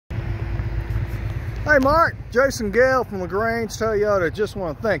Hey Mark, Jason Gale from LaGrange Toyota. Just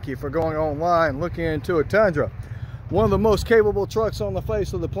want to thank you for going online looking into a Tundra. One of the most capable trucks on the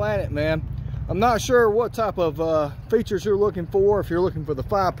face of the planet, man. I'm not sure what type of features you're looking for. If you're looking for the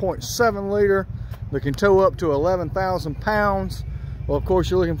 5.7 liter that can tow up to 11,000 pounds. Well, of course,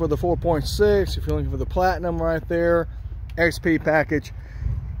 you're looking for the 4.6. If you're looking for the Platinum right there, XP package,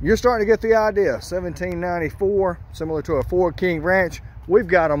 you're starting to get the idea. 1794, similar to a Ford King Ranch. We've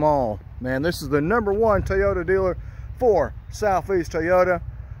got them all, man. This is the #1 Toyota dealer for Southeast Toyota.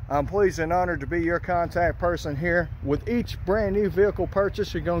 I'm pleased and honored to be your contact person here. With each brand new vehicle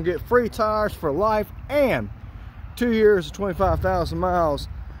purchase, you're going to get free tires for life and 2 years of 25,000 miles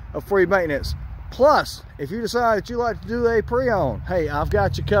of free maintenance. Plus, if you decide that you like to do a pre-owned, hey, I've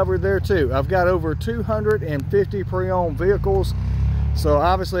got you covered there too. I've got over 250 pre-owned vehicles. So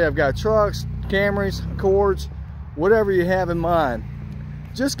obviously I've got trucks, Camrys, Accords, whatever you have in mind.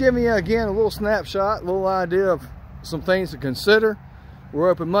 Just giving you again a little snapshot, a little idea of some things to consider. We're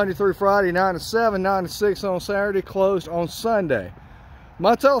open Monday through Friday, 9 to 7, 9 to 6 on Saturday, closed on Sunday.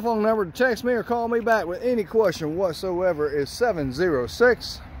 My telephone number to text me or call me back with any question whatsoever is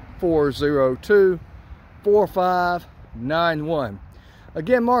 706-402-4591.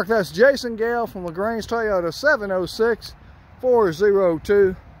 Again, Mark, that's Jason Gale from LaGrange Toyota,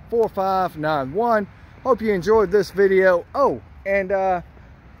 706-402-4591. Hope you enjoyed this video. Oh, and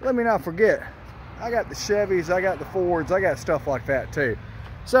let me not forget, I got the Chevys, I got the Fords, I got stuff like that too.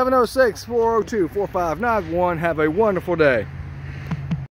 706-402-4591. Have a wonderful day.